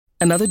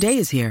Another day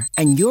is here,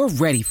 and you're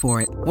ready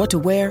for it. What to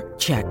wear?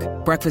 Check.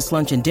 Breakfast,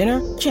 lunch, and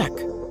dinner? Check.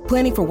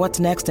 Planning for what's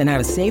next and how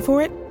to save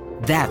for it?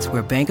 That's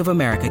where Bank of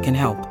America can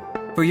help.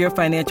 For your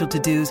financial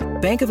to-dos,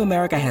 Bank of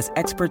America has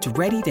experts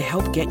ready to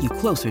help get you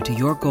closer to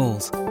your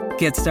goals.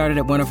 Get started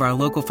at one of our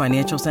local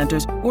financial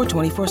centers or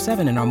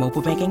 24/7 in our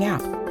mobile banking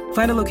app.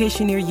 Find a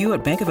location near you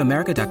at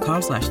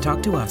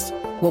bankofamerica.com/talktous.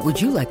 What would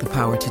you like the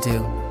power to do?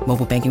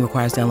 Mobile banking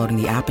requires downloading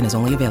the app and is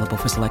only available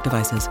for select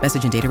devices.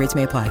 Message and data rates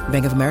may apply.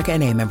 Bank of America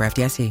N.A., member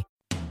FDIC.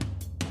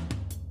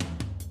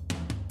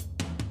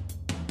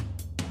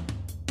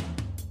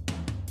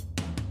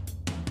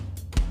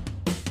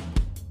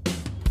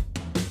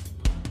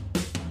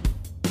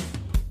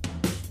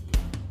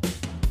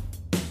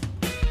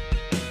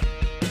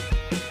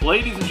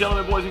 Ladies and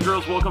gentlemen, boys and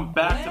girls, welcome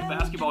back to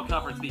Basketball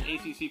Conference, the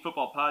ACC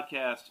Football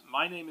Podcast.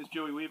 My name is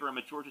Joey Weaver. I'm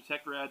a Georgia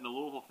Tech grad and a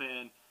Louisville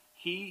fan.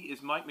 He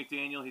is Mike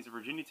McDaniel. He's a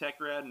Virginia Tech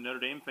grad and Notre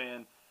Dame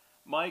fan.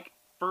 Mike,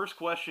 first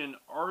question,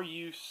 are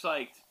you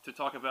psyched to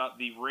talk about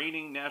the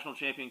reigning national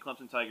champion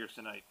Clemson Tigers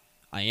tonight?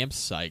 I am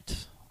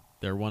psyched.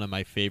 They're one of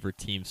my favorite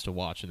teams to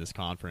watch in this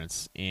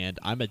conference, and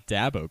I'm a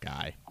Dabo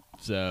guy.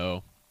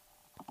 So,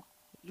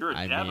 You're a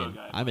Dabo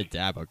guy. I'm a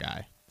Dabo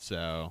guy,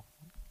 so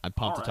I'm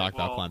pumped to talk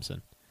about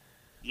Clemson.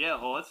 Yeah,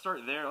 well, let's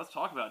start there. Let's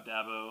talk about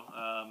Dabo.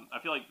 I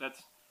feel like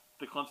that's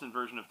the Clemson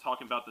version of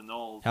talking about the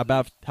Noles. How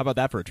about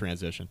that for a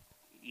transition?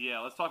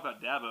 Yeah, let's talk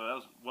about Dabo. That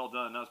was well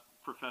done. That was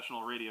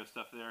professional radio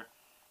stuff there.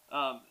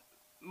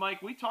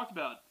 Mike, we talked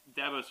about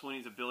Dabo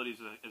Swinney's abilities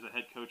as a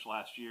head coach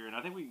last year, and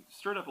I think we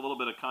stirred up a little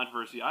bit of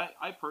controversy.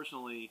 I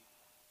personally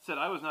said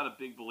I was not a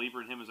big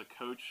believer in him as a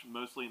coach,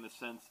 mostly in the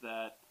sense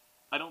that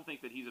I don't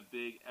think that he's a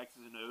big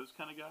X's and O's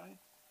kind of guy.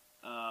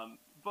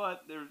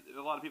 But there's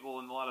a lot of people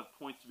and a lot of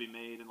points to be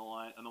made in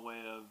the way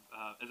of,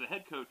 as a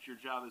head coach, your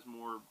job is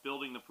more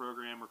building the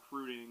program,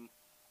 recruiting,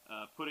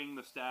 putting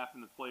the staff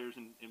and the players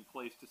in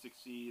place to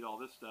succeed, all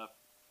this stuff.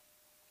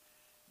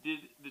 Did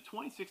the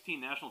 2016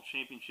 national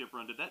championship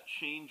run, did that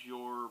change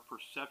your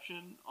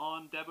perception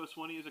on Dabo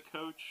Swinney as a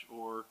coach,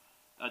 or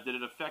did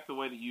it affect the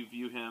way that you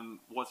view him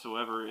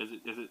whatsoever? Is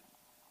it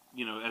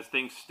as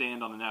things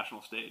stand on the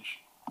national stage?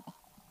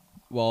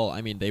 Well,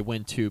 I mean, they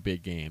win two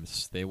big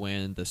games. They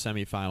win the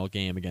semifinal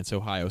game against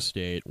Ohio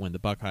State when the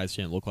Buckeyes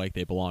didn't look like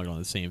they belonged on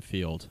the same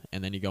field.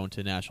 And then you go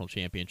into the national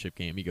championship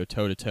game. You go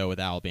toe-to-toe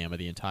with Alabama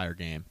the entire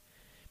game.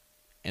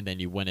 And then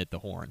you win at the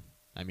Horn.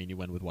 I mean, you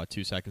win with,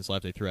 2 seconds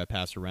left? They threw that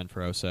pass to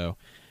Renfro. So,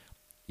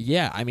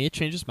 yeah, I mean, it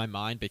changes my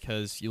mind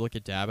because you look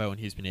at Dabo and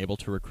he's been able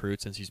to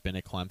recruit since he's been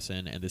at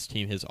Clemson. And this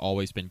team has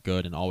always been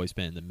good and always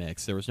been in the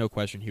mix. There was no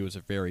question he was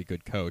a very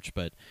good coach,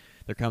 but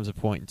there comes a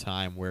point in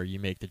time where you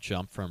make the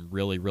jump from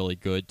really, really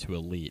good to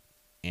elite.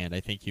 And I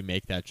think you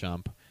make that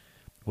jump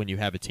when you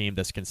have a team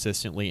that's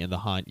consistently in the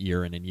hunt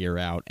year in and year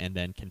out and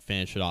then can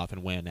finish it off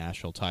and win a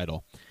national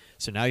title.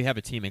 So now you have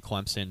a team in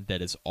Clemson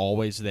that is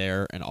always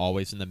there and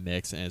always in the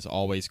mix and is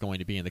always going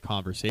to be in the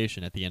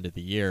conversation at the end of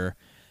the year,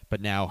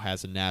 but now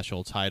has a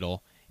national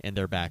title in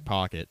their back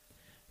pocket.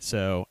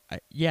 So,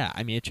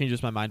 it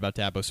changes my mind about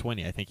Dabo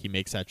Swinney. I think he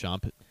makes that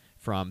jump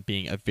from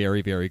being a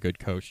very, very good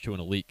coach to an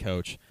elite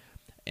coach.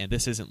 And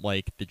this isn't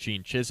like the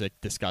Gene Chizik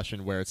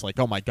discussion where it's like,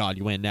 oh my God,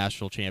 you win a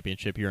national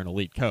championship, you're an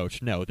elite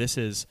coach. No, this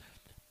is,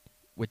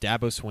 with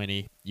Dabo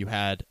Swinney, you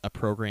had a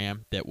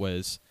program that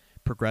was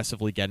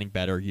progressively getting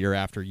better year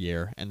after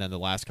year, and then the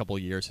last couple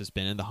of years has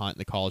been in the hunt in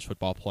the college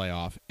football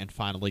playoff and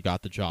finally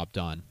got the job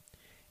done.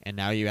 And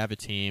now you have a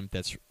team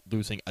that's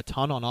losing a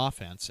ton on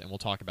offense, and we'll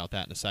talk about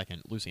that in a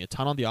second, losing a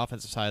ton on the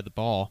offensive side of the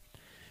ball.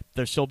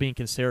 They're still being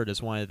considered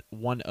as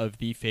one of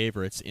the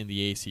favorites in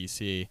the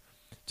ACC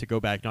to go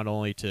back not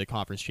only to the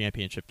conference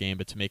championship game,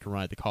 but to make a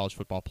run at the college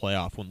football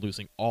playoff when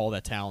losing all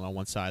that talent on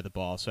one side of the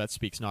ball. So that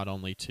speaks not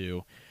only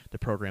to the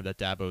program that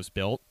Dabo's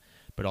built,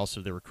 but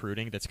also the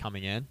recruiting that's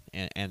coming in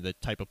and the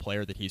type of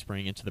player that he's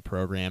bringing into the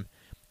program.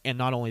 And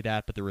not only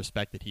that, but the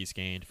respect that he's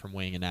gained from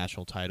winning a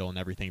national title and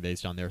everything that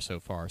he's done there so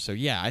far. So,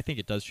 yeah, I think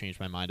it does change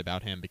my mind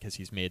about him because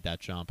he's made that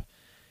jump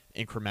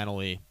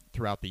incrementally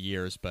throughout the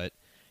years, but,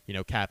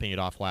 capping it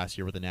off last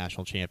year with a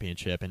national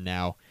championship, and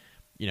now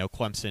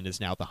Clemson is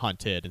now the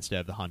hunted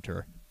instead of the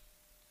hunter.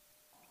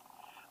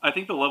 I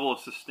think the level of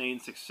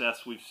sustained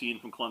success we've seen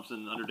from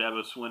Clemson under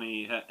Dabo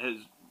Swinney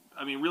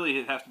really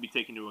it has to be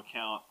taken into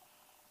account.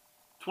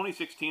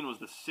 2016 was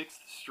the sixth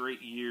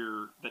straight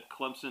year that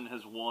Clemson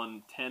has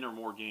won 10 or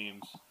more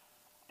games,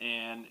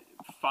 and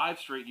 5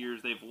 straight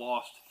years they've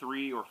lost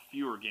 3 or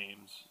fewer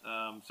games.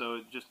 So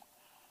it just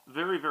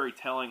very, very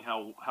telling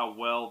how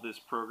well this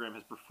program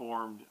has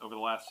performed over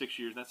the last 6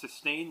 years. And that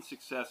sustained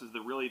success is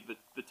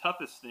the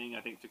toughest thing,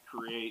 I think, to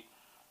create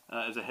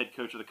as a head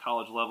coach at the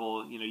college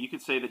level. You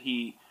could say that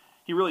he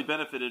really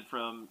benefited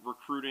from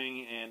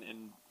recruiting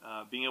and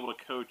being able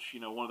to coach,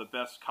 one of the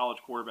best college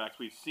quarterbacks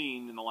we've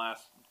seen in the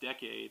last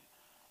decade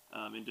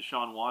in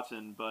Deshaun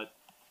Watson. But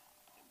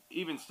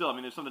even still,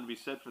 there's something to be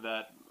said for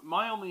that.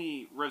 My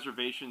only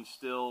reservation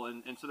still,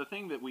 and so the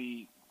thing that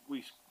we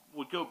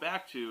would go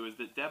back to is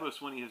that Dabo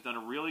Swinney has done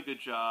a really good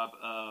job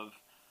of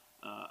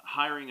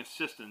hiring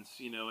assistants,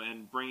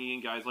 and bringing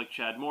in guys like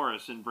Chad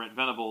Morris and Brent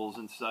Venables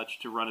and such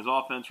to run his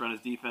offense, run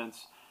his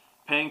defense,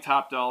 paying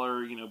top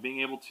dollar,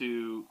 being able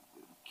to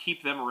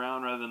keep them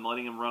around rather than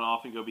letting them run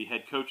off and go be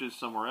head coaches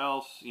somewhere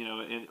else,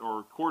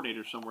 or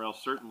coordinators somewhere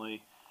else,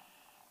 certainly.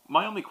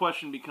 My only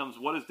question becomes,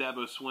 what is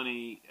Dabo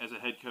Swinney as a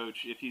head coach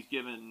if he's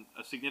given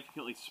a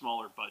significantly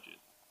smaller budget?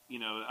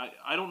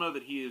 I don't know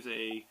that he is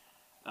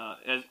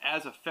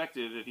as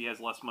effective if he has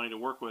less money to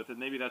work with, and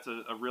maybe that's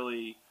a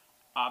really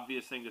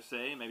obvious thing to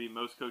say. Maybe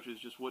most coaches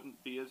just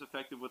wouldn't be as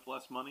effective with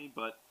less money,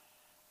 but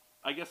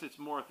I guess it's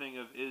more a thing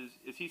of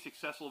is he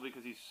successful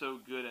because he's so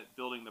good at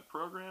building the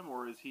program,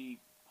 or is he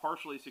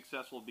partially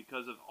successful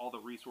because of all the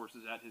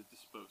resources at his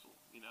disposal?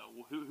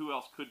 Who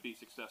else could be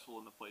successful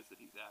in the place that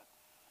he's at?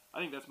 I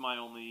think that's my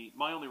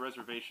only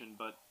reservation.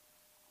 But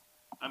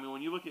I mean,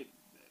 when you look at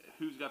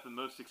who's got the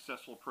most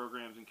successful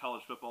programs in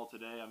college football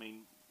today, I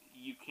mean,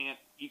 you can't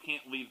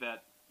leave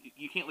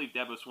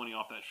Dabo Swinney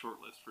off that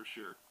short list for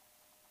sure.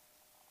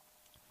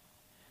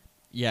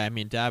 Yeah, I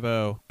mean,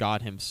 Dabo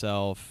got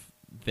himself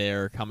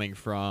there coming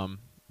from,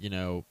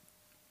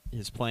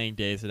 his playing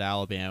days at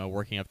Alabama,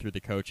 working up through the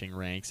coaching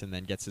ranks, and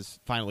then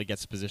finally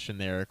gets a position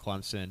there at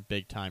Clemson,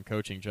 big-time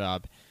coaching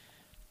job.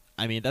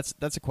 I mean,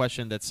 that's a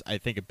question that's, I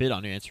think, a bit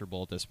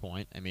unanswerable at this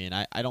point. I mean,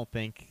 I don't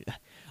think,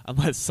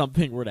 unless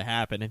something were to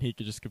happen and he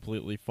just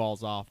completely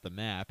falls off the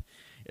map,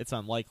 it's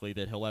unlikely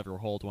that he'll ever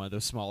hold one of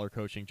those smaller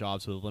coaching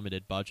jobs with a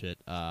limited budget.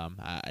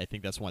 I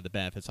think that's one of the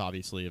benefits,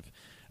 obviously,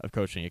 of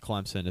coaching at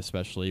Clemson,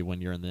 especially when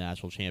you're in the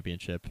national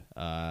championship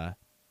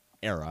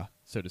era,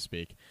 so to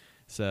speak.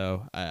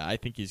 So I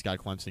think he's got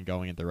Clemson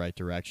going in the right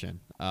direction.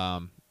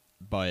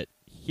 But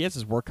he has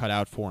his work cut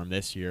out for him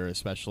this year,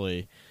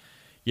 especially,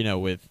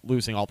 with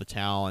losing all the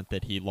talent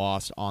that he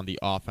lost on the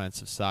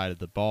offensive side of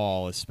the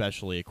ball,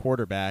 especially a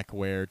quarterback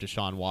where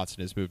Deshaun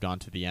Watson has moved on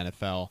to the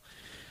NFL.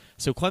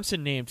 So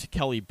Clemson named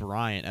Kelly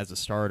Bryant as a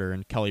starter,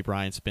 and Kelly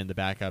Bryant's been the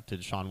backup to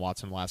Deshaun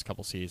Watson the last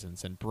couple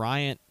seasons. And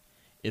Bryant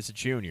is a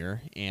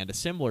junior and a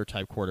similar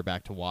type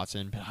quarterback to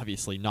Watson, but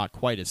obviously not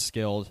quite as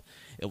skilled.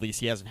 At least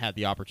he hasn't had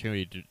the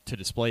opportunity to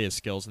display his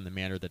skills in the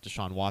manner that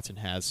Deshaun Watson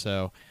has.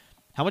 So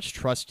how much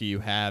trust do you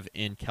have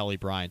in Kelly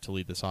Bryant to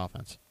lead this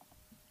offense?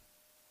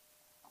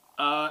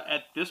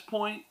 At this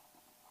point,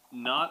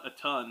 not a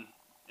ton.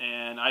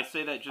 And I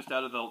say that just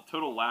out of the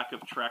total lack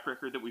of track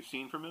record that we've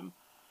seen from him.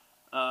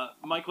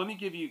 Mike, let me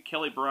give you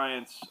Kelly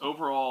Bryant's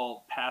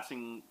overall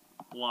passing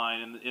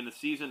line in the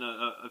season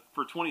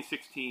for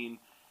 2016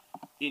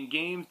 in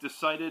games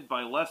decided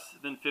by less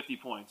than 50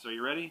 points. Are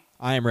you ready?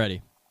 I am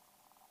ready.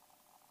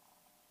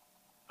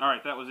 All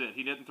right, that was it.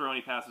 He didn't throw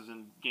any passes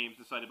in games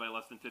decided by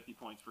less than 50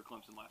 points for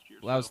Clemson last year.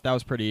 Well, that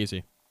was pretty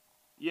easy.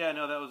 Yeah,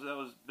 no, that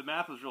was the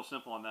math was real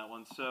simple on that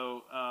one.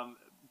 So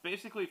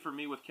basically, for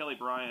me with Kelly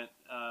Bryant,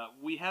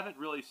 we haven't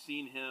really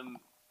seen him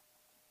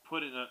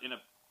put in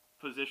a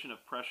position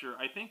of pressure.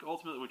 I think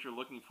ultimately what you're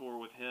looking for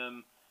with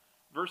him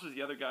versus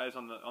the other guys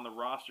on the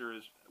roster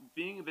is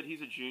being that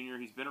he's a junior,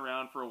 he's been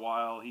around for a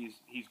while,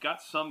 he's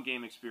got some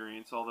game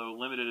experience, although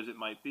limited as it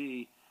might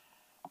be.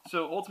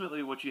 So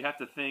ultimately what you have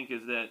to think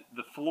is that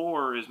the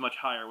floor is much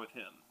higher with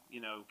him.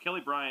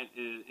 Kelly Bryant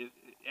is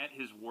at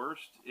his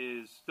worst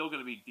is still going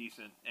to be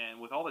decent, and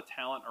with all the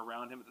talent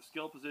around him at the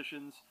skill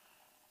positions,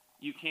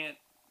 you can't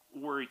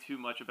worry too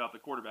much about the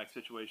quarterback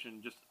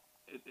situation, just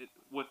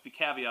with the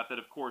caveat that,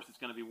 of course, it's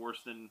going to be worse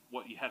than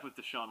what you had with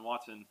Deshaun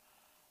Watson.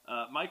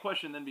 My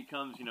question then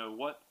becomes,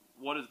 what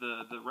does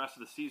the rest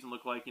of the season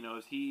look like?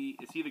 Is he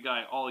the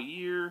guy all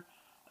year?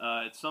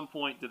 At some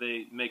point, do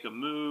they make a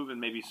move and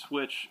maybe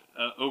switch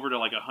over to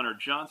like a Hunter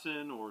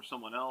Johnson or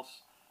someone else?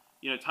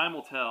 Time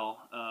will tell.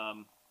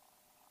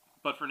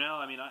 But for now,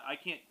 I mean, I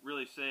can't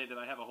really say that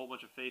I have a whole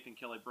bunch of faith in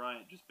Kelly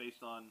Bryant just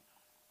based on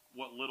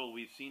what little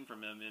we've seen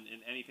from him in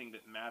anything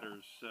that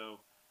matters. So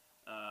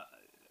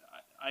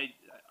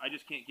I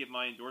just can't give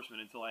my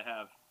endorsement until I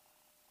have.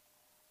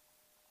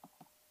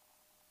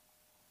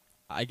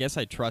 I guess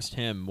I trust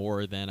him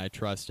more than I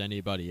trust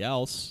anybody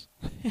else.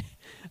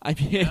 I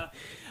mean,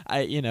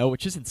 yeah.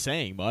 Which isn't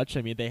saying much.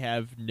 I mean, they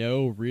have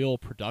no real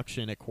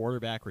production at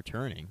quarterback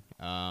returning.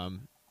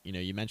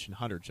 You mentioned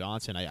Hunter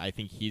Johnson. I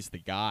think he's the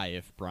guy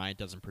if Bryant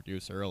doesn't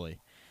produce early.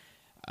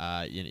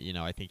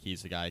 I think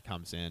he's the guy who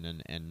comes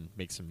in and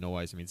makes some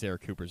noise. I mean, Zara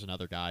Cooper's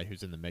another guy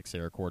who's in the mix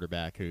there, a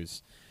quarterback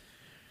who's,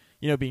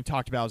 being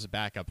talked about as a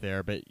backup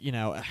there. But,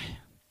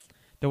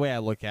 the way I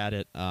look at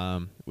it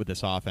with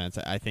this offense,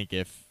 I think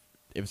if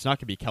it's not going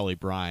to be Kelly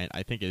Bryant,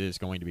 I think it is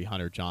going to be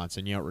Hunter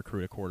Johnson. You don't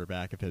recruit a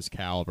quarterback of his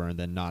caliber and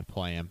then not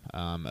play him.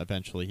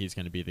 Eventually he's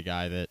going to be the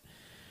guy that,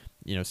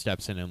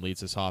 steps in and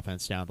leads this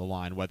offense down the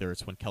line, whether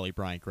it's when Kelly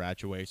Bryant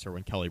graduates or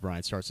when Kelly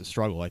Bryant starts to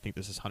struggle. I think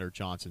this is Hunter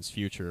Johnson's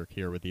future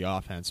here with the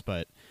offense.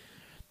 But,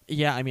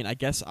 yeah, I mean, I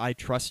guess I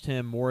trust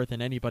him more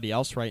than anybody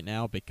else right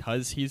now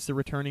because he's the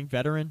returning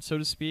veteran, so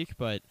to speak.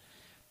 But,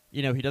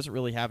 he doesn't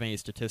really have any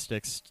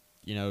statistics,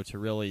 to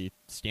really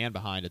stand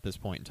behind at this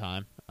point in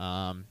time.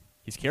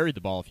 He's carried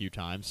the ball a few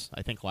times.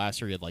 I think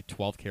last year he had like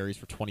 12 carries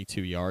for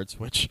 22 yards,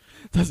 which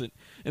doesn't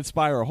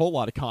inspire a whole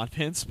lot of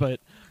confidence. But,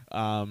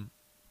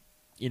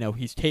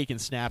 he's taken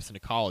snaps in a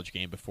college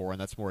game before,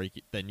 and that's more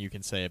than you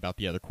can say about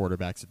the other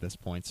quarterbacks at this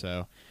point.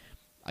 So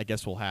I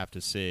guess we'll have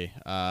to see.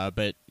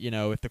 But,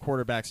 if the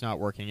quarterback's not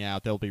working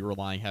out, they'll be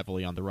relying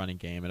heavily on the running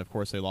game. And, of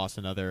course, they lost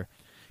another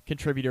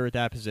contributor at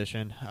that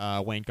position,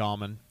 Wayne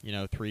Gallman,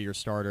 3-year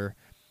starter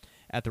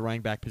at the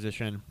running back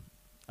position,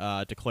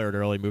 declared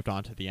early, moved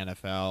on to the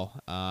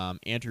NFL.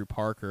 Andrew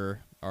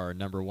Parker, our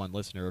number one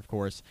listener, of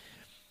course,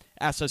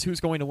 asked us who's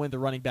going to win the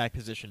running back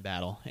position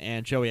battle.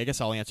 And, Joey, I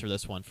guess I'll answer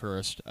this one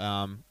first.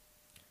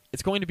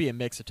 It's going to be a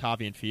mix of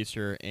Tavian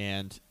Feaster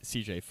and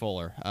C.J.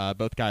 Fuller.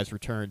 Both guys are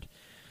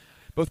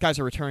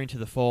returning to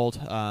the fold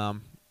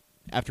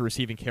after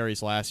receiving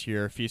carries last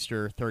year.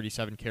 Feaster,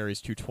 37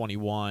 carries,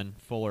 221.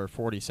 Fuller,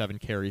 47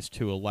 carries,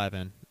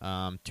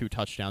 211. 2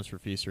 touchdowns for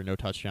Feaster, no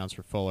touchdowns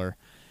for Fuller.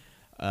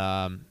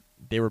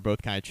 They were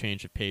both kind of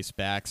change of pace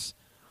backs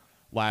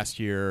last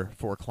year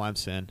for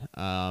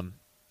Clemson.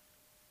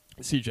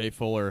 C.J.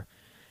 Fuller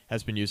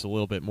has been used a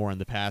little bit more in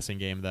the passing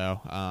game,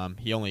 though.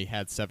 He only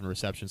had 7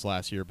 receptions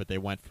last year, but they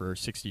went for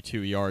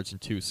 62 yards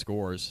and 2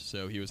 scores.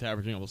 So he was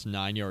averaging almost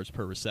 9 yards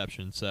per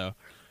reception. So,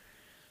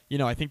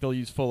 I think they'll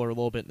use Fuller a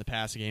little bit in the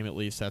passing game at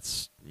least.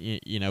 That's,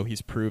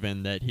 he's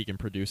proven that he can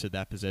produce at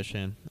that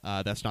position.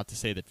 That's not to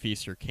say that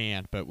Feaster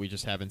can't, but we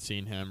just haven't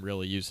seen him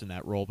really used in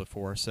that role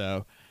before.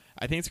 So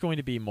I think it's going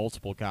to be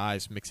multiple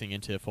guys mixing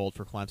into a fold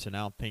for Clemson. I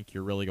don't think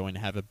you're really going to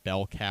have a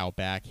bell cow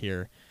back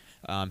here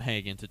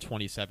heading into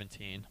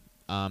 2017.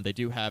 They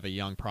do have a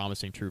young,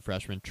 promising true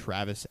freshman,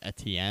 Travis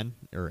Etienne,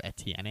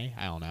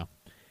 I don't know.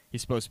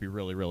 He's supposed to be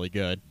really, really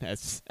good,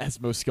 as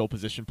most skill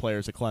position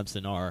players at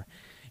Clemson are,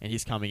 and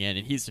he's coming in,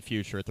 and he's the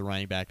future at the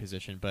running back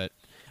position. But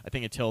I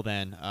think until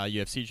then, you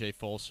have C.J.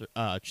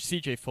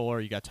 Fuller,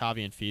 you got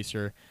Tavian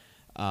Feaster.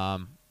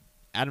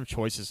 Adam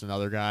Choice is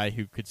another guy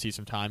who could see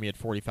some time. He had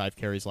 45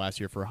 carries last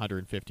year for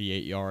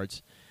 158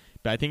 yards.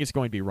 But I think it's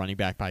going to be running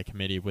back by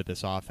committee with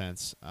this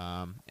offense,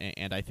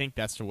 and I think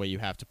that's the way you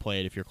have to play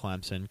it if you're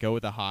Clemson. Go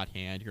with a hot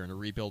hand. You're in a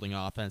rebuilding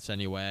offense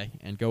anyway,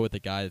 and go with the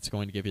guy that's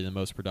going to give you the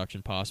most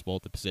production possible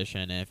at the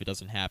position. And if it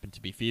doesn't happen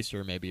to be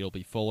Feaster, maybe it'll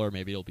be Fuller,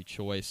 maybe it'll be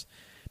Choice,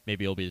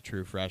 maybe it'll be the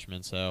true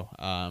freshman. So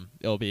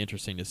it'll be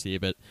interesting to see,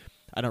 but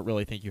I don't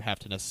really think you have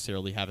to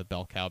necessarily have a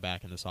bell cow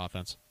back in this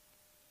offense.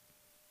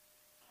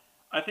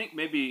 I think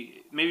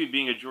maybe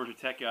being a Georgia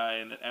Tech guy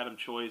and that Adam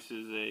Choice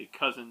is a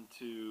cousin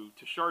to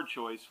Tashard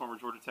Choice, former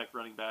Georgia Tech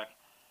running back.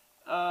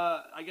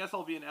 I guess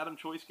I'll be an Adam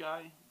Choice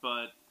guy,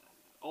 but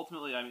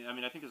ultimately, I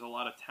mean, I think there's a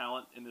lot of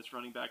talent in this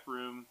running back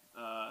room.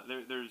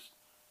 There's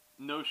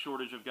no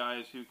shortage of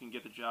guys who can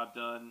get the job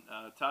done.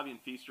 Tavian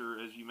Feaster,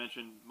 as you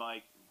mentioned,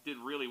 Mike, did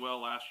really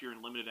well last year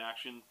in limited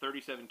action,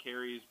 37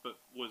 carries, but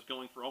was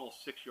going for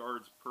almost 6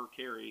 yards per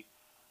carry.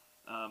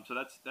 So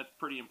that's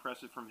pretty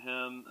impressive from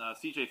him.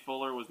 C.J.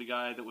 Fuller was the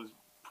guy that was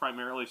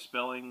primarily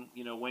spelling,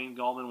 Wayne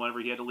Gallman whenever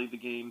he had to leave the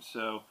game.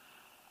 So,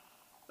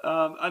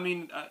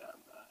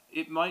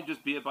 it might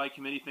just be a by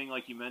committee thing,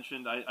 like you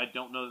mentioned. I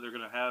don't know that they're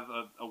going to have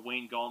a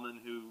Wayne Gallman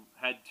who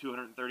had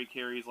 230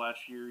 carries last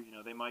year.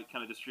 They might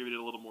kind of distribute it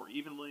a little more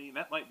evenly. And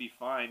that might be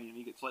fine.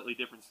 You get slightly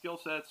different skill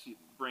sets, you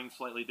bring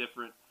slightly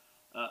different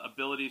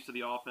abilities to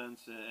the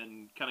offense,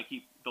 and kind of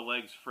keep the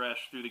legs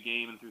fresh through the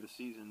game and through the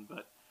season.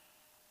 But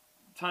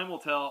time will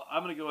tell.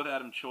 I'm going to go with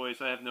Adam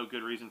Choice. I have no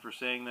good reason for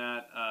saying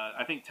that.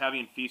 I think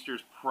Tavian Feaster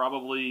is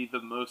probably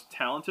the most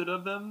talented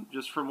of them,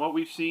 just from what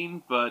we've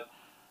seen. But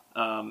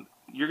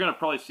you're going to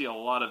probably see a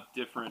lot of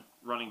different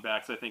running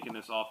backs, I think, in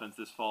this offense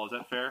this fall. Is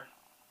that fair?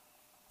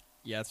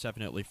 Yeah, it's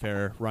definitely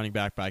fair. Running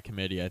back by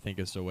committee, I think,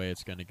 is the way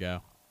it's going to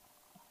go.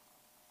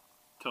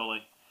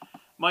 Totally.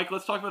 Mike,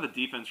 let's talk about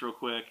the defense real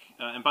quick.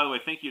 And by the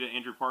way, thank you to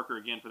Andrew Parker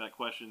again for that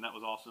question. That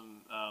was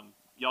awesome.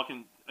 Y'all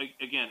can,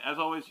 again, as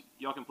always,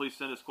 y'all can please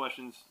send us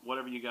questions,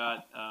 whatever you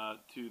got,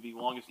 to the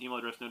longest email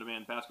address known to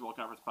man,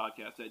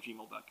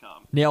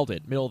 basketballconferencepodcast@gmail.com. Nailed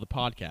it. Middle of the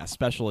podcast.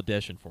 Special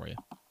edition for you.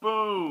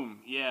 Boom.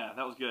 Yeah,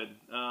 that was good.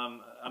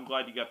 I'm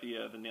glad you got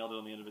the nailed it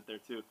on the end of it there,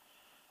 too.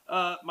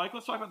 Mike,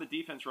 let's talk about the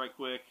defense right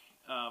quick.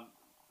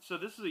 So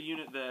this is a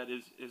unit that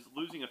is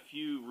losing a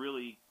few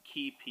really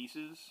key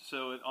pieces.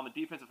 So on the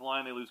defensive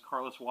line, they lose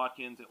Carlos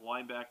Watkins at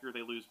linebacker.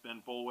 They lose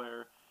Ben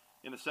Boulware.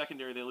 In the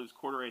secondary, they lose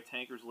Cordray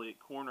Tankersley at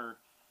corner.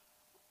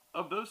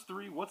 Of those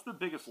three, what's the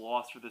biggest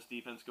loss for this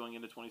defense going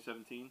into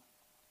 2017?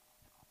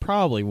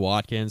 Probably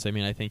Watkins. I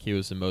mean, I think he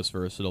was the most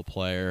versatile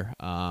player.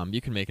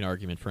 You can make an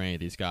argument for any of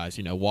these guys.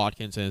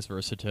 Watkins and his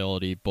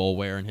versatility,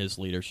 Boulware and his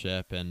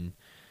leadership and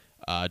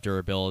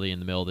durability in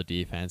the middle of the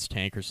defense,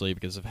 Tankersley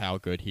because of how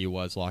good he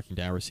was locking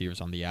down receivers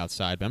on the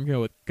outside. But I'm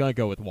going to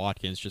go with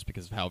Watkins just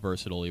because of how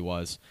versatile he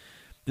was.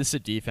 This is a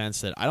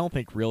defense that I don't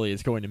think really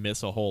is going to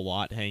miss a whole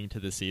lot heading to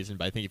the season,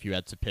 but I think if you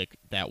had to pick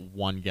that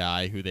one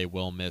guy who they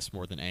will miss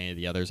more than any of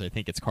the others, I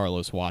think it's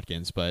Carlos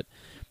Watkins. But,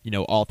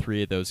 all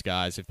three of those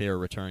guys, if they were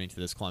returning to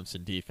this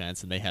Clemson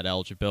defense and they had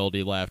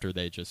eligibility left or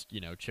they just,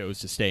 chose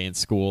to stay in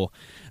school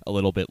a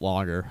little bit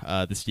longer,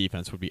 this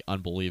defense would be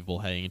unbelievable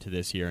heading into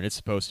this year. And it's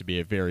supposed to be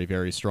a very,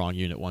 very strong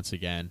unit once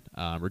again,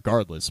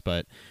 regardless.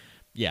 But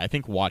Yeah, I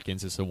think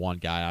Watkins is the one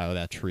guy out of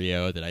that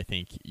trio that I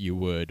think you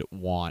would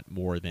want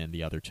more than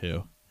the other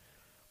two.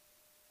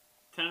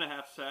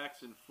 10.5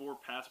 sacks and 4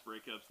 pass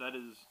breakups. That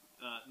is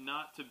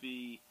not to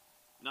be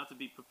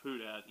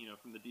poo-pooed at,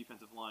 from the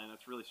defensive line.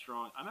 That's really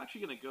strong. I'm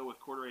actually going to go with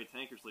Cordrea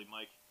Tankersley,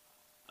 Mike.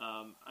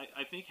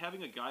 I think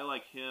having a guy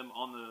like him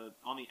on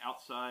the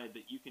outside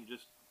that you can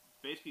just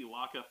basically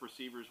lock up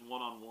receivers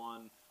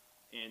one-on-one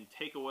and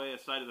take away a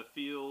side of the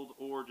field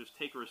or just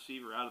take a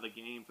receiver out of the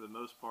game for the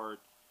most part,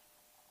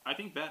 I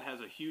think that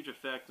has a huge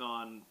effect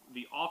on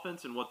the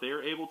offense and what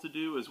they're able to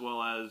do, as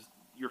well as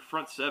your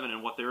front seven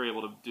and what they're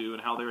able to do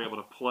and how they're able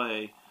to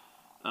play.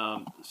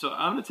 So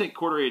I'm going to take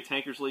Cordrea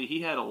Tankersley.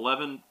 He had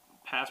 11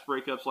 pass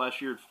breakups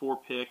last year, 4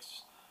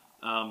 picks.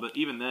 But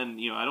even then,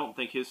 I don't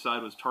think his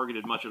side was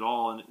targeted much at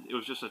all, and it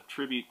was just a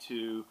tribute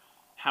to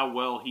how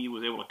well he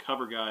was able to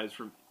cover guys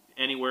from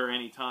anywhere,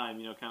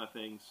 anytime, kind of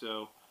thing.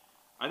 So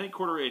I think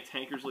Cordrea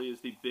Tankersley is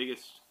the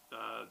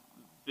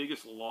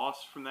biggest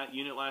loss from that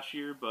unit last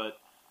year. But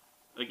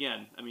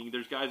again, I mean,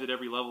 there's guys at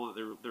every level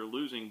that they're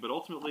losing, but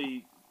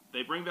ultimately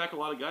they bring back a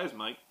lot of guys,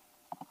 Mike.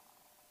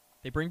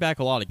 They bring back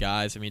a lot of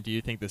guys. I mean, do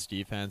you think this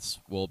defense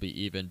will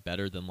be even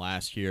better than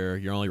last year?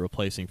 You're only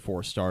replacing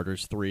 4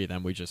 starters, 3 of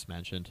them we just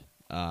mentioned.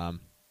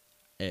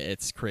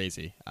 It's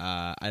crazy.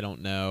 I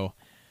don't know.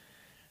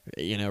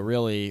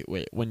 Really,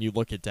 when you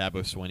look at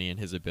Dabo Swinney and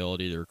his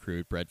ability to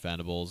recruit Brett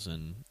Venables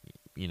and,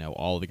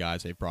 all the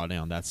guys they've brought in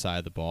on that side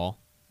of the ball,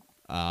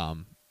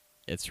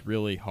 it's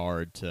really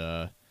hard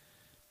to,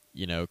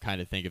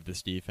 kind of think of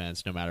this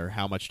defense, no matter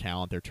how much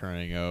talent they're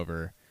turning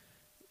over,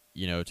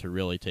 to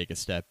really take a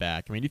step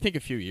back. I mean, you think a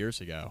few years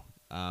ago,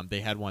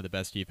 they had one of the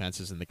best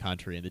defenses in the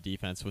country, and the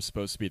defense was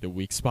supposed to be the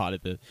weak spot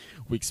of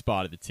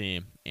the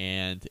team,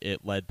 and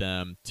it led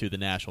them to the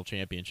national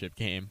championship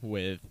game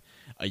with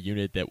a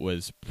unit that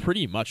was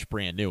pretty much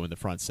brand new in the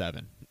front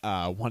seven,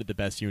 one of the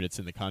best units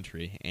in the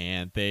country,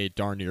 and they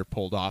darn near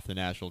pulled off the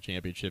national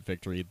championship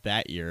victory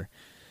that year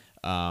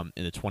in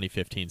the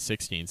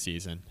 2015-16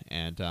 season,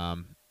 and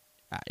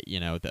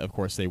of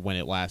course, they win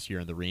it last year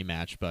in the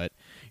rematch, but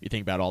you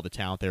think about all the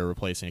talent they were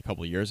replacing a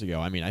couple of years ago.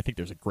 I mean, I think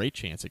there's a great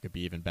chance it could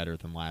be even better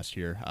than last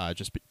year,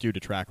 just due to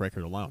track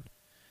record alone.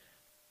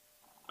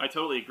 I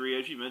totally agree.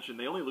 As you mentioned,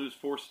 they only lose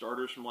 4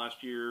 starters from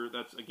last year.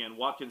 That's, again,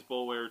 Watkins,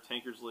 Boulware,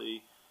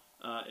 Tankersley,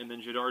 and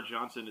then Jadar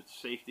Johnson at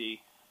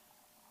safety.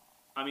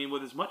 I mean,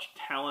 with as much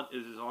talent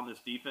as is on this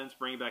defense,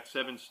 bringing back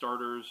 7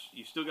 starters,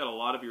 you still got a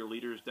lot of your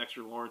leaders,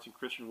 Dexter Lawrence and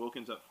Christian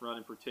Wilkins up front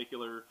in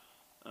particular.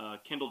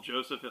 Kendall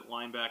Joseph at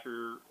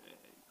linebacker.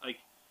 Like,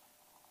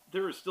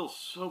 there is still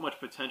so much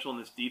potential in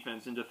this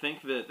defense, and to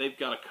think that they've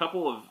got a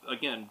couple of,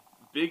 again,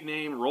 big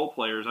name role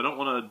players. I don't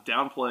want to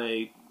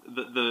downplay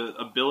the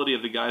ability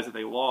of the guys that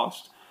they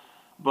lost,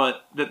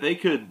 but that they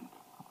could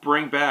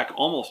bring back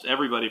almost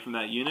everybody from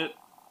that unit.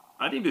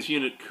 I think this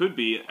unit could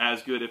be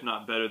as good, if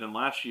not better, than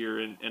last year,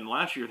 and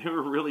last year they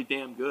were really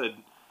damn good.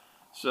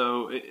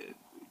 So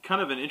kind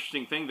of an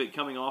interesting thing that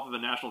coming off of a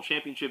national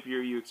championship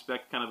year, you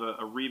expect kind of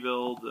a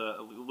rebuild,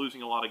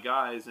 losing a lot of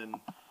guys, and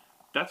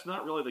that's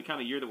not really the kind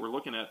of year that we're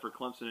looking at for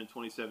Clemson in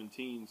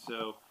 2017.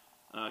 So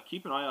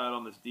keep an eye out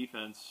on this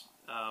defense.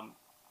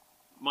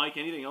 Mike,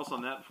 anything else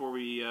on that before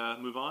we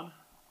move on?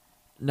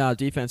 No,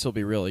 defense will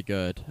be really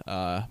good.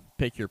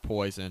 Pick your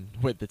poison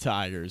with the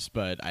Tigers,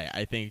 but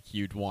I think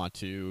you'd want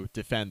to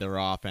defend their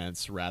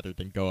offense rather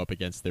than go up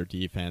against their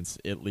defense,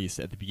 at least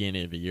at the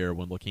beginning of the year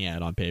when looking at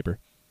it on paper.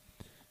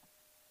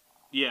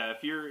 Yeah,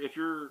 if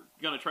you're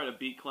going to try to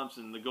beat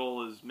Clemson, the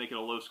goal is make it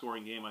a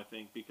low-scoring game, I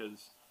think,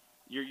 because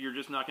you're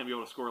just not going to be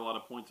able to score a lot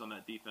of points on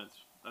that defense,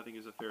 I think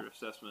is a fair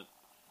assessment.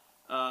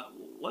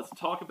 Let's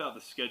talk about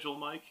the schedule,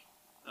 Mike.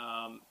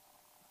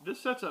 This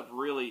sets up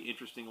really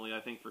interestingly, I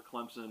think, for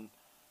Clemson.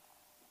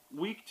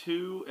 Week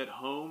 2 at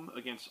home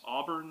against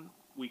Auburn.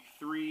 Week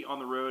 3 on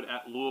the road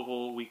at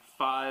Louisville. Week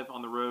 5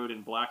 on the road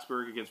in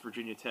Blacksburg against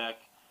Virginia Tech.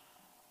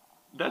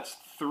 That's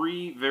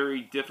 3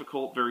 very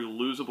difficult, very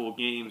losable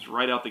games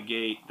right out the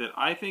gate that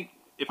I think,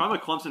 if I'm a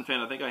Clemson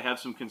fan, I think I have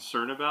some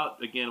concern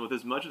about. Again, with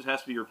as much as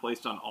has to be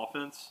replaced on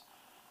offense,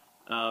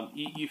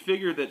 you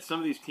figure that some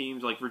of these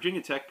teams, like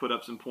Virginia Tech put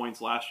up some points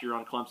last year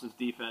on Clemson's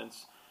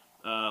defense.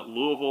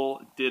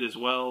 Louisville did as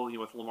well,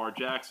 with Lamar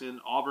Jackson.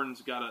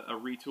 Auburn's got a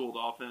retooled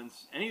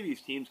offense. Any of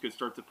these teams could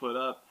start to put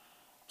up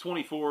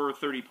 24 or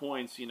 30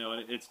 points, and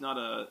it's not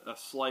a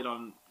slight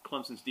on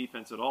Clemson's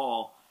defense at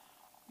all.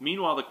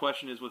 Meanwhile, the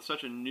question is, with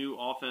such a new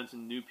offense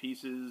and new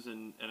pieces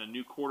and a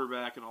new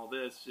quarterback and all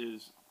this,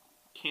 is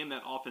can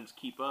that offense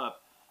keep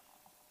up?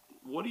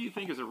 What do you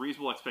think is a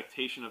reasonable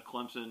expectation of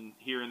Clemson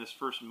here in this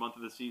first month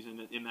of the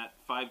season in that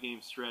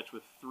 5-game stretch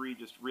with 3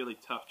 just really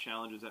tough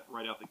challenges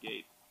right out the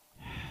gate?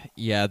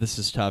 Yeah, this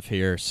is tough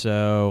here.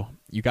 So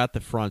you got the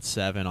front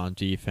 7 on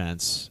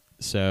defense.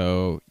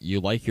 So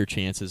you like your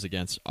chances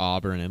against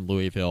Auburn and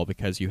Louisville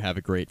because you have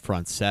a great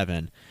front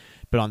 7.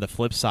 But on the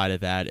flip side of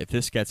that, if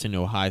this gets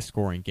into a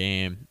high-scoring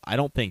game, I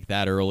don't think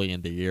that early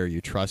in the year you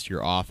trust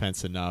your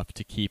offense enough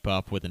to keep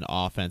up with an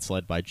offense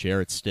led by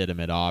Jarrett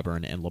Stidham at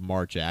Auburn and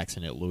Lamar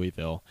Jackson at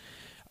Louisville.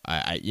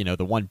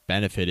 the one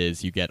benefit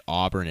is you get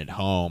Auburn at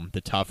home,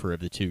 the tougher of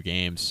the two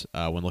games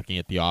when looking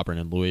at the Auburn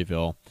and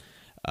Louisville,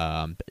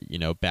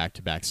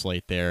 back-to-back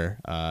slate there,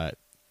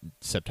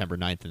 September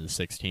 9th and the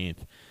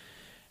 16th.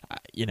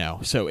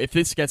 So if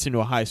this gets into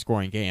a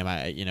high-scoring game,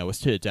 it's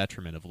to the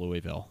detriment of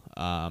Louisville.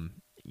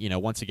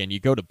 Once again, you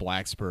go to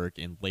Blacksburg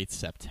in late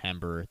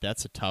September.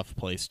 That's a tough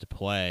place to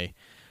play.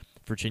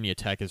 Virginia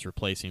Tech is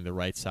replacing the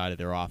right side of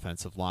their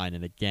offensive line,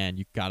 and again,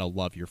 you've got to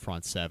love your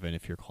front seven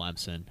if you're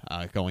Clemson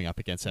going up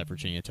against that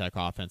Virginia Tech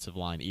offensive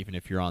line, even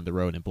if you're on the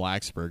road in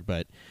Blacksburg.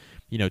 But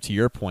to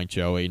your point,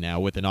 Joey, now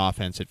with an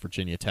offense at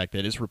Virginia Tech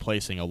that is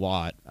replacing a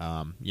lot,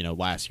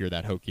 last year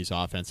that Hokies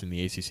offense in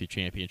the ACC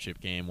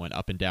championship game went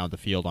up and down the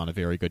field on a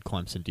very good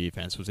Clemson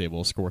defense, was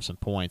able to score some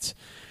points.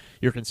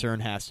 Your concern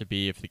has to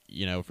be if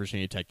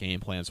Virginia Tech game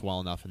plans well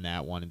enough in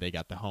that one, and they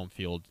got the home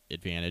field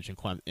advantage,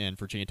 and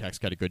Virginia Tech's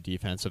got a good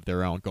defense of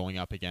their own going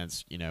up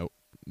against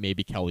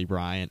maybe Kelly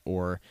Bryant,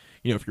 or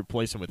if you're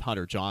placing with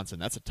Hunter Johnson,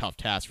 that's a tough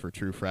task for a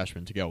true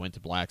freshman to go into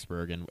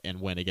Blacksburg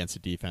and win against a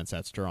defense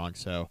that strong.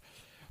 So,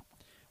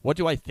 what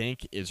do I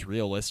think is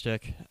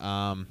realistic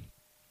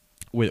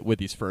with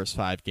these first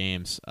 5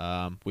 games?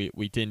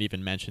 We didn't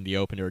even mention the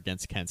opener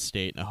against Kent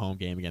State and a home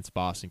game against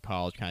Boston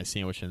College, kind of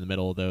sandwiched in the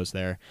middle of those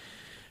there.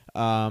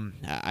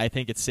 I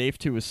think it's safe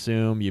to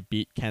assume you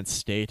beat Kent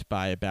State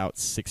by about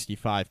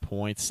 65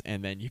 points,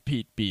 and then you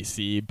beat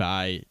BC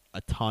by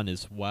a ton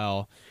as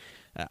well.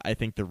 I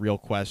think the real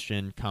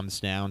question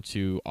comes down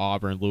to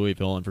Auburn,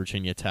 Louisville, and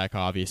Virginia Tech,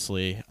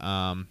 obviously.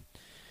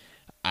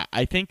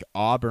 I think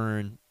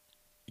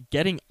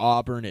getting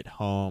Auburn at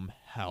home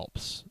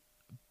helps,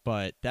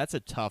 but that's a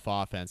tough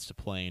offense to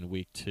play in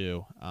week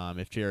 2.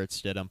 If Jarrett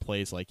Stidham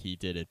plays like he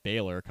did at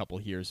Baylor a couple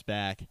years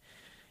back,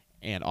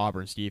 and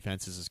Auburn's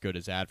defense is as good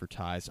as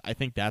advertised, I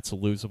think that's a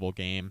losable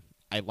game.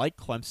 I like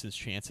Clemson's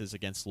chances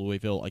against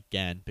Louisville,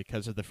 again,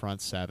 because of the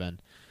front seven.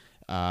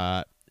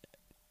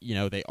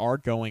 They are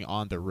going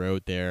on the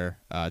road there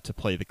to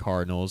play the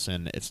Cardinals,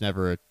 and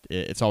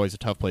it's always a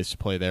tough place to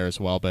play there as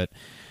well. But,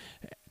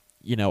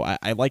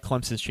 I like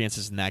Clemson's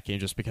chances in that game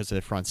just because of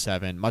the front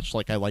seven, much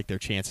like I like their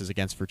chances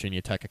against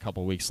Virginia Tech a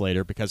couple weeks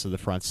later because of the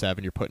front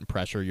seven. You're putting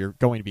pressure. You're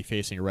going to be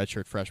facing a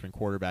redshirt freshman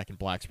quarterback in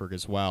Blacksburg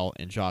as well,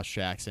 and Josh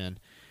Jackson,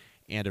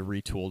 and a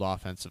retooled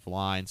offensive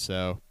line.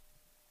 So,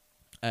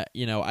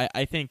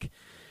 I think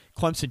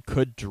Clemson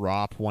could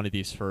drop one of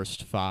these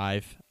first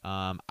 5.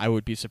 I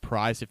would be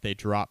surprised if they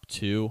drop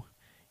 2,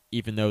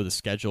 even though the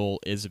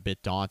schedule is a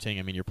bit daunting.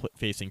 I mean, you're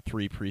facing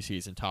 3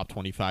 preseason top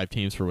 25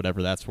 teams for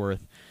whatever that's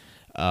worth.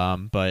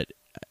 But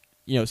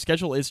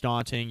schedule is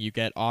daunting. You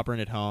get Auburn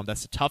at home.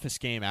 That's the toughest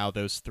game out of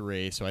those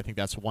 3, so I think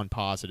that's one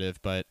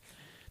positive. But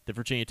the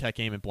Virginia Tech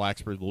game and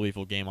Blacksburg,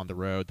 Louisville game on the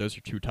road, those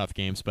are 2 tough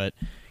games. But,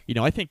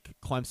 I think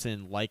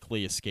Clemson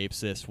likely escapes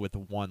this with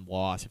 1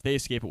 loss. If they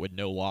escape it with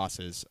no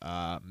losses,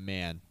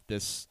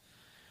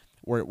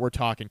 we're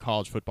talking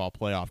college football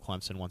playoff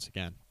Clemson once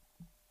again.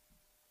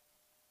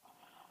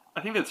 I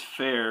think that's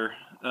fair.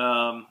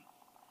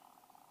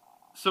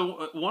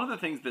 So one of the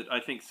things that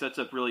I think sets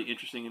up really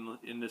interesting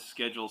in this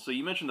schedule, so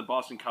you mentioned the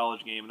Boston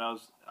College game, and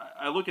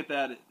I look at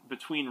that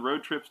between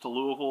road trips to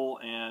Louisville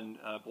and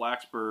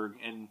Blacksburg,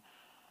 and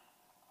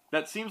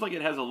that seems like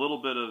it has a little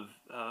bit of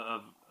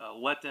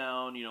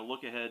letdown,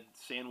 look-ahead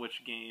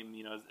sandwich game,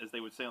 as they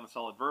would say on the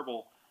Solid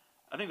Verbal.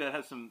 I think that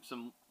has some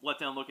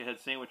letdown,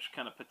 look-ahead sandwich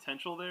kind of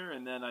potential there,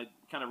 and then I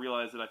kind of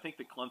realized that I think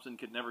that Clemson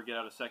could never get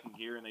out of second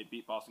gear, and they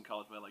beat Boston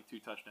College by like 2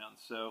 touchdowns.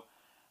 So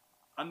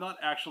I'm not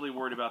actually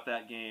worried about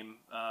that game.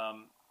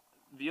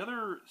 The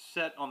other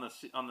set on the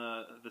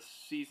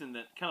season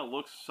that kind of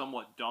looks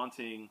somewhat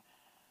daunting,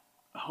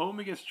 home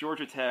against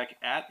Georgia Tech,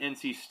 at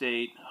NC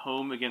State,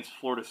 home against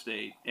Florida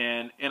State.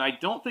 And I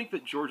don't think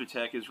that Georgia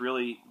Tech is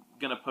really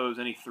going to pose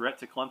any threat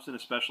to Clemson,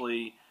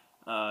 especially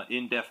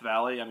in Death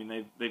Valley. I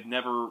mean,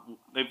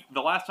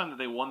 the last time that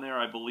they won there,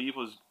 I believe,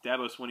 was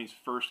Dabo Swinney's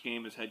first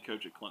game as head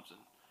coach at Clemson.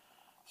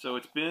 So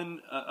it's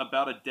been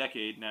about a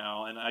decade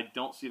now, and I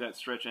don't see that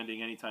stretch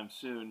ending anytime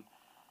soon.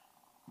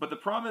 But the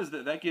problem is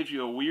that gives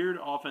you a weird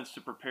offense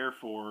to prepare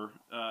for,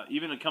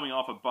 even coming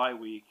off a bye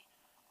week.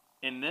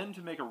 And then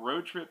to make a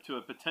road trip to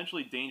a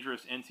potentially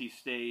dangerous NC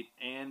State,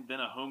 and then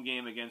a home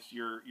game against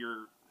your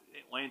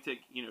Atlantic,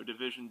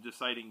 division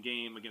deciding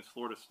game against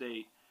Florida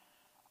State.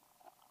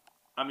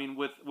 I mean,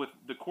 with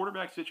the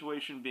quarterback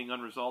situation being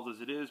unresolved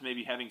as it is,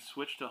 maybe having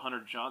switched to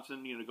Hunter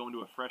Johnson, going to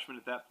a freshman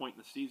at that point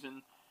in the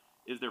season,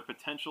 is there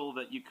potential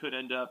that you could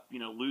end up,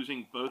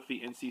 losing both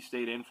the NC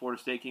State and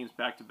Florida State games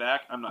back to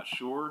back? I'm not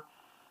sure,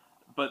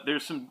 but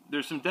there's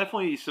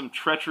definitely some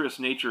treacherous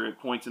nature at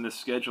points in this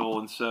schedule,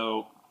 and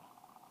so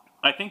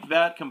I think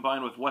that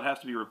combined with what has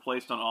to be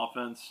replaced on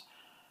offense,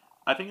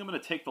 I think I'm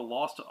going to take the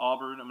loss to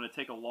Auburn. I'm going to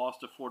take a loss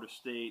to Florida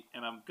State,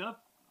 and I'm going to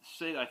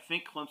say I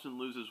think Clemson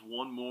loses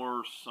one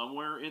more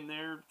somewhere in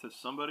there to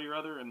somebody or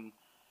other, and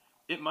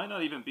it might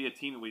not even be a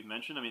team that we've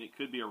mentioned. I mean, it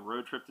could be a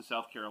road trip to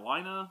South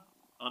Carolina,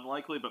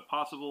 unlikely but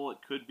possible. It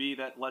could be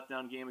that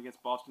letdown game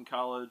against Boston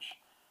College.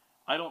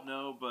 I don't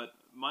know, but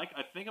Mike,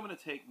 I think I'm going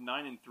to take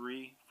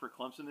 9-3 for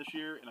Clemson this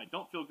year, and I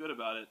don't feel good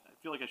about it. I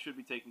feel like I should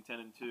be taking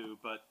 10-2,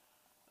 but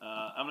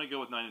I'm going to go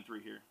with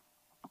 9-3 here.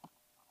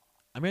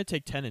 I'm going to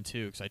take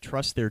 10-2 because I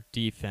trust their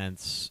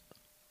defense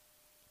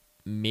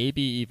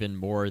maybe even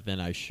more than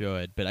I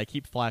should, but I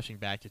keep flashing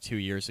back to 2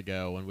 years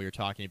ago when we were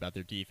talking about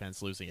their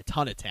defense losing a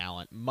ton of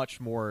talent, much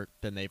more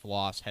than they've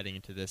lost heading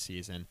into this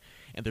season,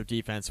 and their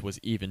defense was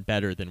even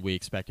better than we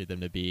expected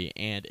them to be,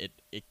 and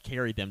it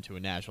carried them to a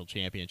national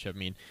championship. I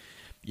mean,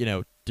 you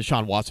know,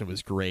 Deshaun Watson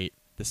was great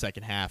the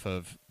second half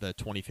of the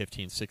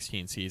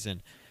 2015-16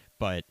 season,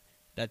 but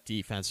that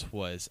defense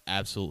was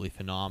absolutely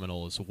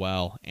phenomenal as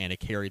well, and it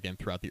carried them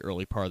throughout the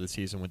early part of the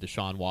season when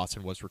Deshaun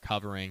Watson was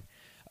recovering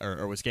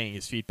or was getting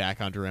his feet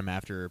back under him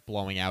after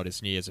blowing out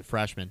his knee as a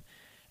freshman.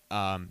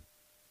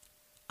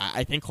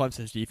 I think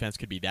Clemson's defense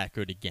could be that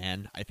good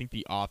again. I think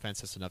the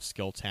offense has enough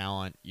skill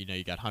talent. You know,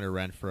 you got Hunter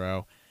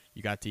Renfrow,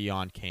 you got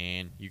Deion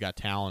Kane, you got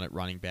talent at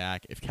running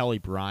back. If Kelly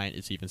Bryant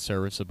is even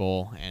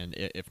serviceable, and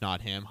if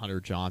not him, Hunter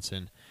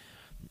Johnson,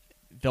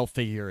 they'll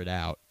figure it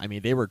out. I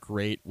mean, they were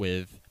great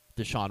with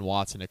Deshaun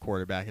Watson at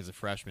quarterback as a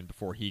freshman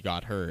before he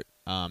got hurt.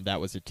 That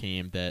was a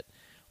team that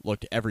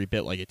looked every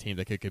bit like a team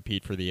that could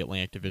compete for the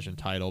Atlantic Division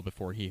title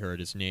before he hurt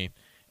his knee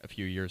a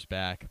few years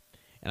back.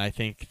 And I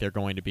think they're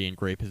going to be in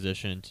great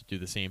position to do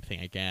the same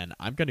thing again.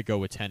 I'm going to go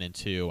with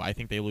 10-2. I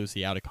think they lose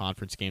the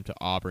out-of-conference game to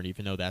Auburn,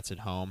 even though that's at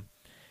home.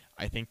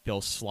 I think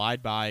they'll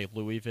slide by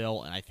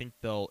Louisville, and I think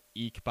they'll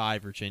eke by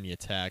Virginia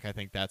Tech. I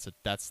think that's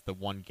the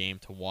one game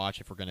to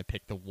watch if we're going to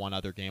pick the one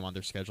other game on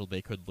their schedule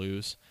they could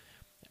lose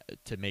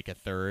to make a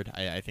third.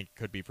 I think it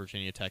could be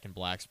Virginia Tech and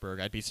Blacksburg.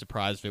 I'd be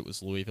surprised if it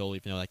was Louisville,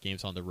 even though that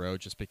game's on the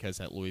road, just because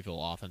that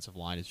Louisville offensive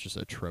line is just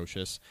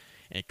atrocious,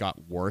 and it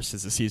got worse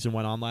as the season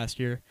went on last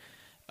year.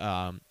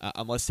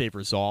 Unless they've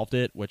resolved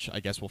it, which I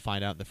guess we'll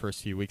find out in the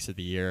first few weeks of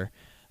the year.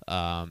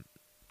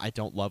 I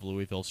don't love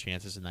Louisville's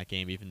chances in that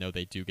game, even though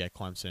they do get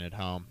Clemson at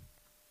home.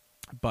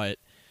 But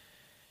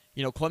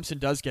you know, Clemson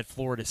does get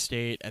Florida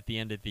State at the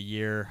end of the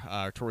year,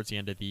 towards the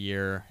end of the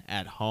year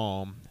at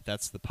home.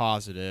 That's the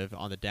positive.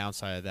 On the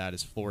downside of that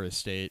is Florida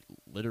State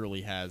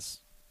literally has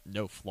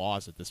no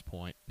flaws at this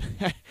point.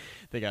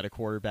 They got a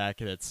quarterback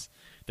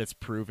that's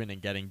proven and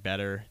getting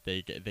better.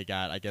 They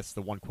got, I guess,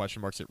 the one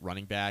question mark's at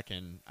running back,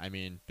 and I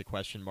mean the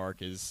question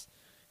mark is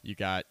you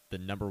got the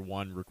number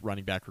one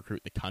running back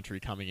recruit in the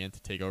country coming in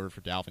to take over for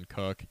Dalvin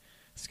Cook.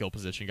 Skill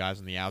position guys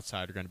on the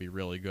outside are going to be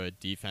really good.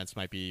 Defense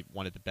might be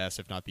one of the best,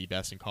 if not the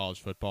best, in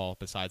college football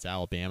besides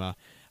Alabama.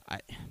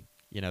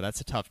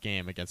 That's a tough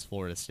game against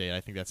Florida State.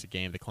 I think that's a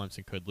game that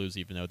Clemson could lose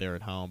even though they're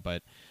at home.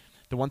 But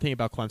the one thing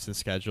about Clemson's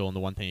schedule and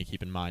the one thing to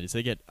keep in mind is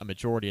they get a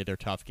majority of their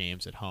tough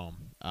games at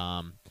home.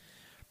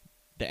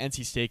 The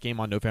NC State game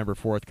on November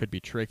 4th could be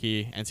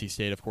tricky. NC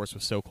State, of course,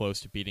 was so close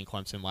to beating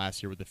Clemson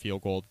last year with the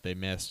field goal that they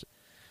missed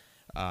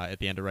at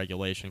the end of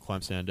regulation.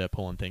 Clemson ended up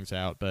pulling things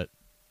out, but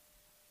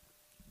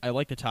I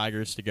like the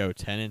Tigers to go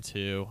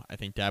 10-2. I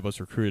think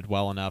Dabo's recruited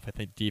well enough. I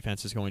think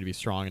defense is going to be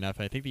strong enough.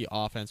 I think the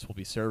offense will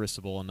be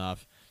serviceable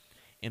enough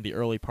in the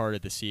early part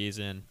of the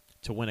season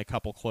to win a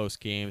couple close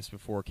games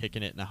before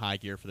kicking it in a high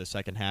gear for the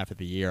second half of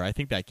the year. I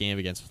think that game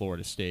against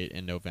Florida State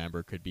in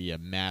November could be a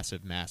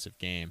massive, massive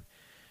game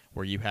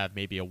where you have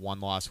maybe a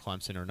one-loss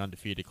Clemson or an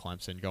undefeated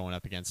Clemson going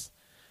up against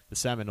the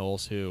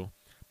Seminoles who,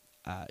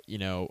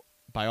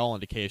 by all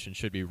indications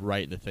should be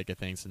right in the thick of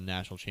things in the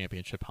national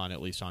championship hunt, at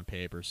least on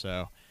paper.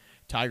 So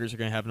Tigers are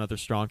going to have another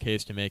strong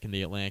case to make in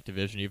the Atlantic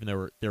Division, even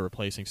though they're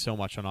replacing so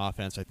much on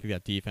offense. I think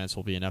that defense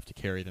will be enough to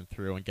carry them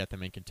through and get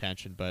them in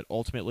contention. But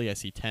ultimately, I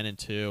see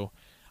 10-2.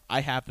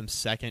 I have them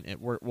second.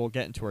 We'll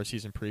get into our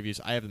season previews.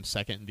 I have them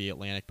second in the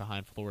Atlantic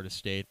behind Florida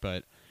State,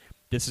 but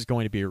this is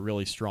going to be a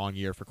really strong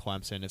year for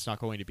Clemson. It's not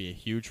going to be a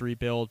huge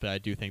rebuild, but I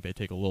do think they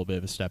take a little bit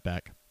of a step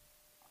back.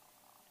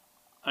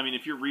 I mean,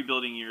 if you're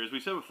rebuilding years, we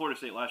said with Florida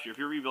State last year, if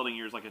you're rebuilding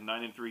years like a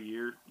 9-3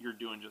 year, you're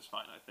doing just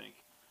fine, I think.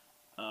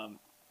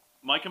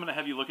 Mike, I'm going to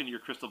have you look into your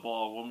crystal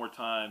ball one more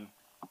time.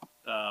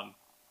 I'm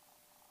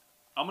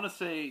going to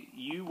say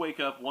you wake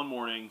up one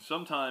morning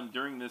sometime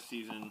during this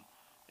season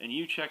and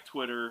you check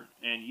Twitter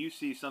and you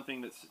see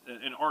something that's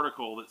an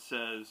article that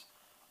says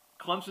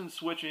Clemson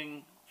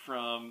switching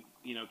from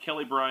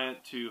Kelly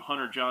Bryant to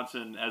Hunter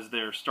Johnson as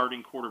their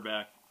starting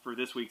quarterback for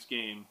this week's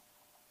game.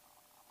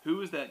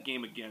 Who is that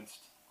game against?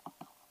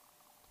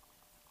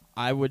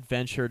 I would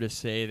venture to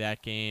say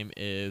that game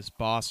is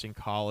Boston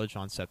College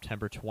on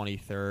September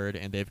 23rd,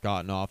 and they've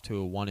gotten off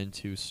to a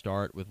 1-2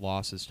 start with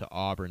losses to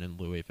Auburn and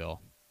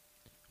Louisville,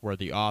 where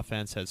the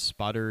offense has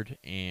sputtered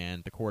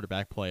and the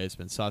quarterback play has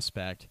been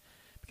suspect.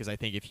 Because I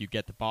think if you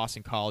get the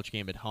Boston College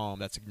game at home,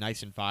 that's a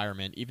nice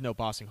environment. Even though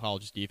Boston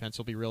College's defense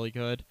will be really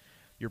good,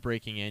 you're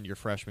breaking in your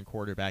freshman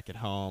quarterback at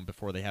home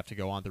before they have to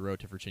go on the road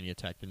to Virginia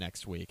Tech the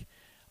next week.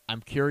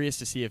 I'm curious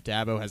to see if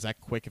Dabo has that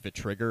quick of a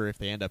trigger if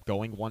they end up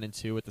going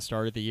 1-2 at the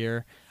start of the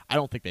year. I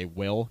don't think they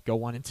will go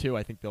 1-2.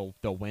 I think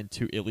they'll win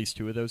at least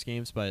two of those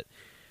games. But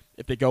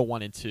if they go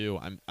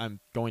 1-2, I'm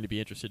going to be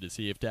interested to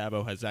see if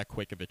Dabo has that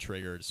quick of a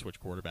trigger to switch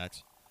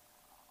quarterbacks.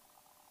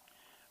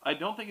 I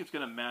don't think it's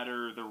going to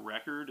matter the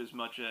record as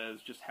much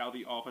as just how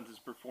the offense has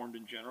performed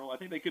in general. I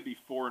think they could be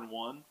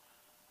 4-1,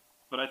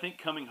 but I think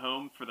coming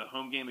home for the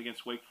home game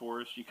against Wake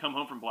Forest, you come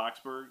home from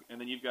Blacksburg,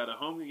 and then you've got a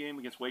home game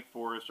against Wake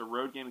Forest, a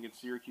road game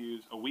against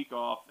Syracuse, a week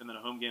off, and then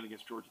a home game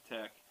against Georgia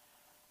Tech.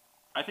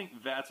 I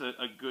think that's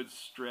a good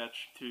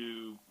stretch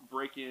to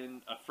break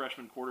in a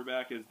freshman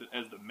quarterback as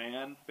the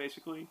man,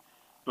 basically,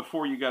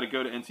 before you got to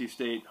go to NC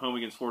State, home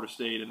against Florida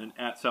State, and then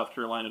at South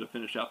Carolina to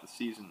finish out the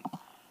season.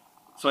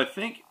 So I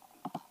think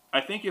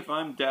if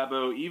I'm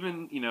Dabo,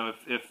 even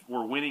if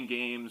we're winning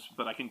games,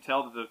 but I can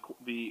tell that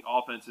the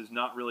offense is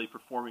not really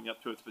performing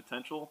up to its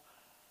potential,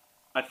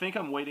 I think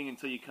I'm waiting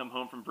until you come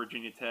home from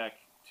Virginia Tech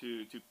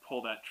to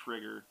pull that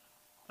trigger.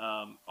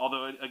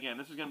 Although, again,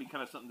 this is going to be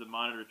kind of something to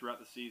monitor throughout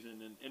the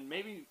season. And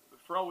maybe,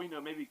 for all we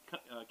know, maybe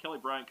Kelly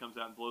Bryant comes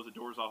out and blows the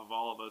doors off of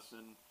all of us,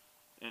 and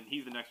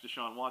he's the next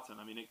Deshaun Watson.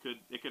 I mean, it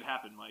could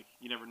happen, Mike.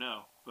 You never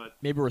know. But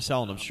maybe we're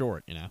selling him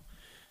short,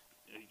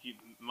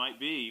 Might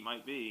be.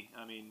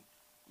 I mean,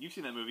 you've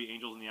seen that movie,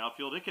 Angels in the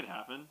Outfield. It could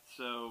happen.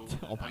 So,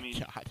 oh, my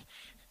God.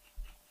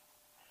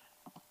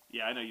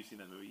 Yeah, I know you've seen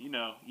that movie. You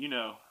know.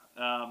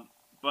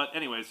 But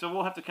anyway, so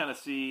we'll have to kind of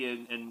see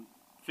and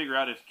figure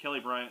out if Kelly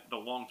Bryant the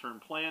long-term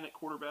plan at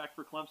quarterback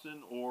for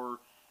Clemson, or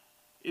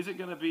is it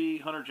going to be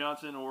Hunter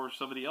Johnson or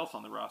somebody else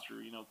on the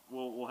roster?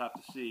 We'll have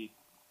to see.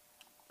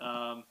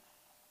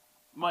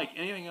 Mike,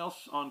 anything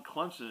else on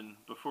Clemson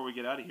before we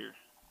get out of here?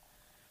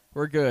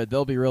 We're good.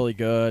 They'll be really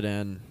good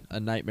and a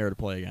nightmare to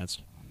play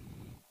against.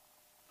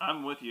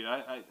 I'm with you.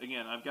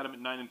 I've got them at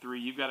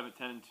 9-3. You've got them at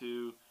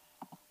 10-2.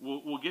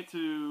 We'll get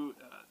to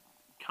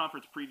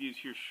conference previews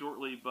here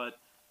shortly, but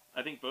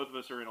I think both of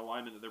us are in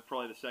alignment that they're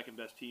probably the second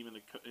best team in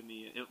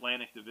the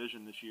Atlantic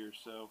Division this year.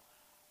 So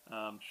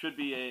should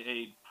be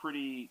a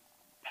pretty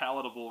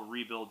palatable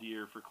rebuild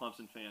year for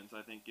Clemson fans.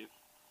 I think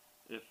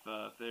if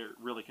they're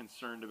really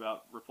concerned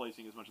about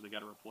replacing as much as they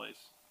got to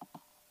replace.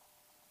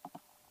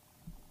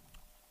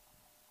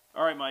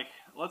 All right, Mike,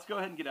 let's go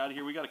ahead and get out of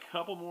here. We got a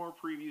couple more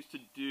previews to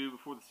do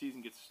before the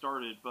season gets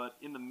started, but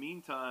in the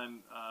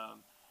meantime,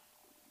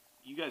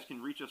 you guys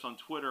can reach us on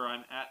Twitter.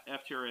 I'm at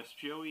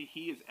FTRSJoey.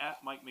 He is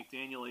at Mike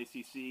McDaniel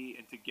ACC,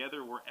 and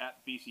together we're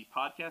at BC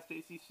Podcast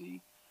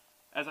ACC.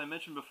 As I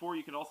mentioned before,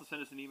 you can also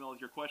send us an email with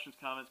your questions,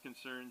 comments,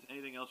 concerns,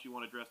 anything else you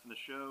want addressed in the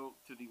show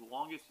to the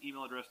longest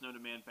email address known to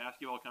man,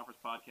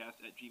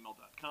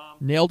 basketballconferencepodcast@gmail.com.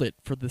 Nailed it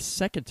for the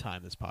second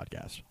time this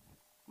podcast.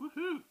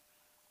 Woohoo!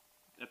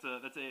 That's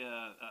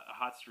a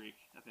hot streak,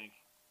 I think,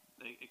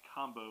 a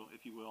combo,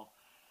 if you will.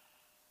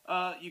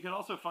 You can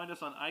also find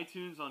us on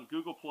iTunes, on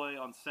Google Play,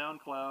 on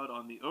SoundCloud,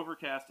 on the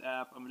Overcast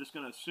app. I'm just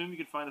going to assume you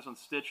can find us on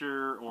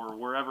Stitcher or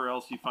wherever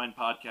else you find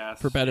podcasts.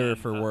 For better or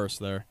for worse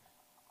there.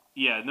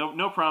 Yeah,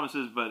 no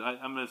promises, but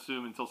I'm going to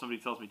assume until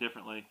somebody tells me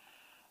differently.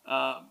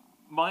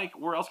 Mike,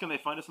 where else can they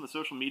find us on the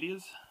social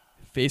medias?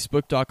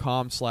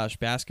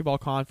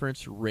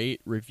 Facebook.com/basketballconference.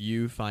 Rate,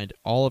 review, find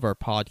all of our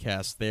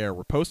podcasts there.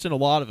 We're posting a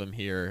lot of them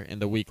here in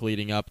the week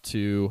leading up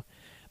to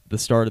the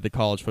start of the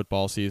college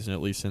football season,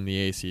 at least in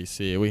the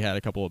ACC. We had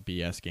a couple of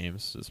BS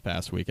games this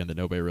past weekend that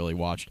nobody really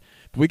watched.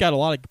 But we got a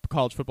lot of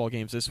college football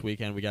games this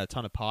weekend. We got a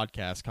ton of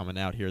podcasts coming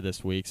out here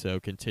this week, so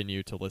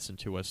continue to listen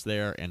to us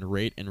there and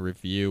rate and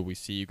review. We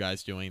see you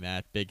guys doing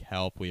that. Big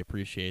help. We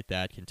appreciate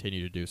that.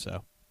 Continue to do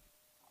so.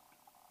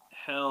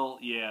 Hell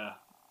yeah.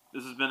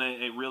 This has been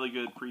a really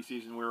good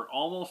preseason. We're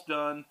almost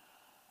done.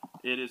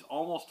 It is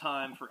almost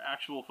time for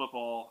actual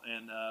football,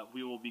 and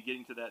we will be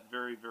getting to that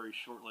very, very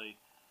shortly.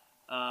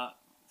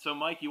 So,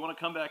 Mike, you want to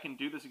come back and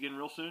do this again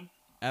real soon?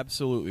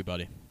 Absolutely,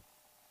 buddy.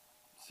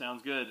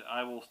 Sounds good.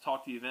 I will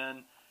talk to you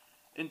then.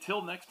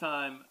 Until next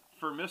time,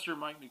 for Mr.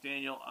 Mike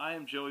McDaniel, I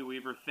am Joey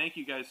Weaver. Thank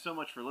you guys so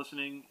much for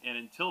listening, and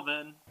until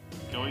then,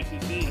 go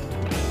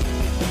ACC.